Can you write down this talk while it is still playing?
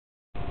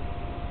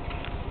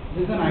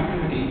This is an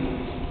activity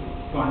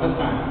to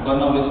understand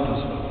Bernoullis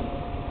principle.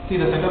 See,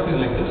 the setup is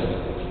like this.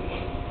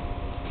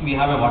 We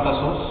have a water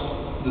source.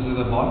 This is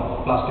a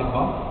ball, plastic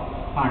ball,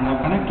 and I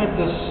have connected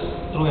this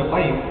through a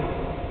pipe,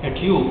 a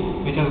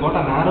tube which has got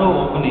a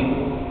narrow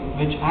opening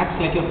which acts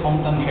like a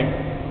fountain head.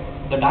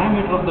 The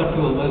diameter of the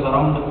tube is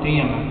around 3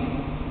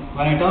 mm.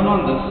 When I turn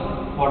on this,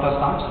 water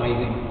starts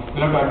rising.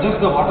 We'll have to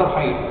adjust the water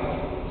height,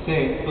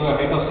 say to a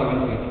height of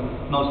 7 feet.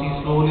 Now see,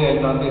 slowly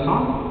I'll turn this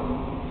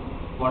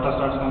on. Water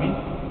starts coming.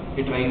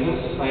 It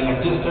rises. I'll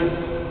adjust it.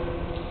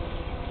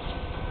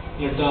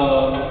 Let the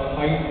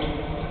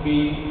height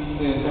be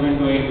say 7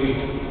 to 8 feet.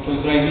 So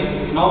it's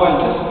rising. Now I'll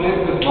just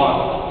place this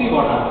ball. See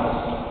what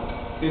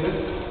happens. See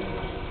this?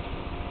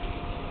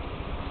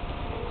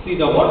 See,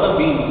 the water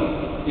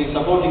beam is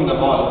supporting the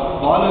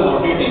ball. Ball is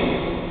rotating.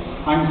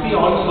 And see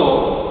also,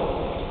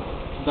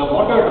 the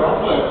water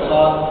droplets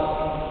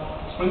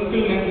are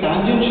sprinkled in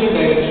tangential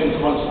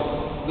directions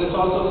also. This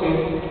also says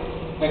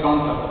a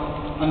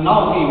concept. And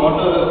now see,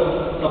 water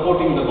is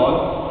supporting the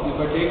ball. If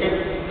I take it,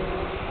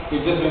 it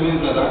just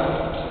remains like that.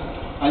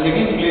 I'll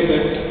again place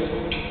it.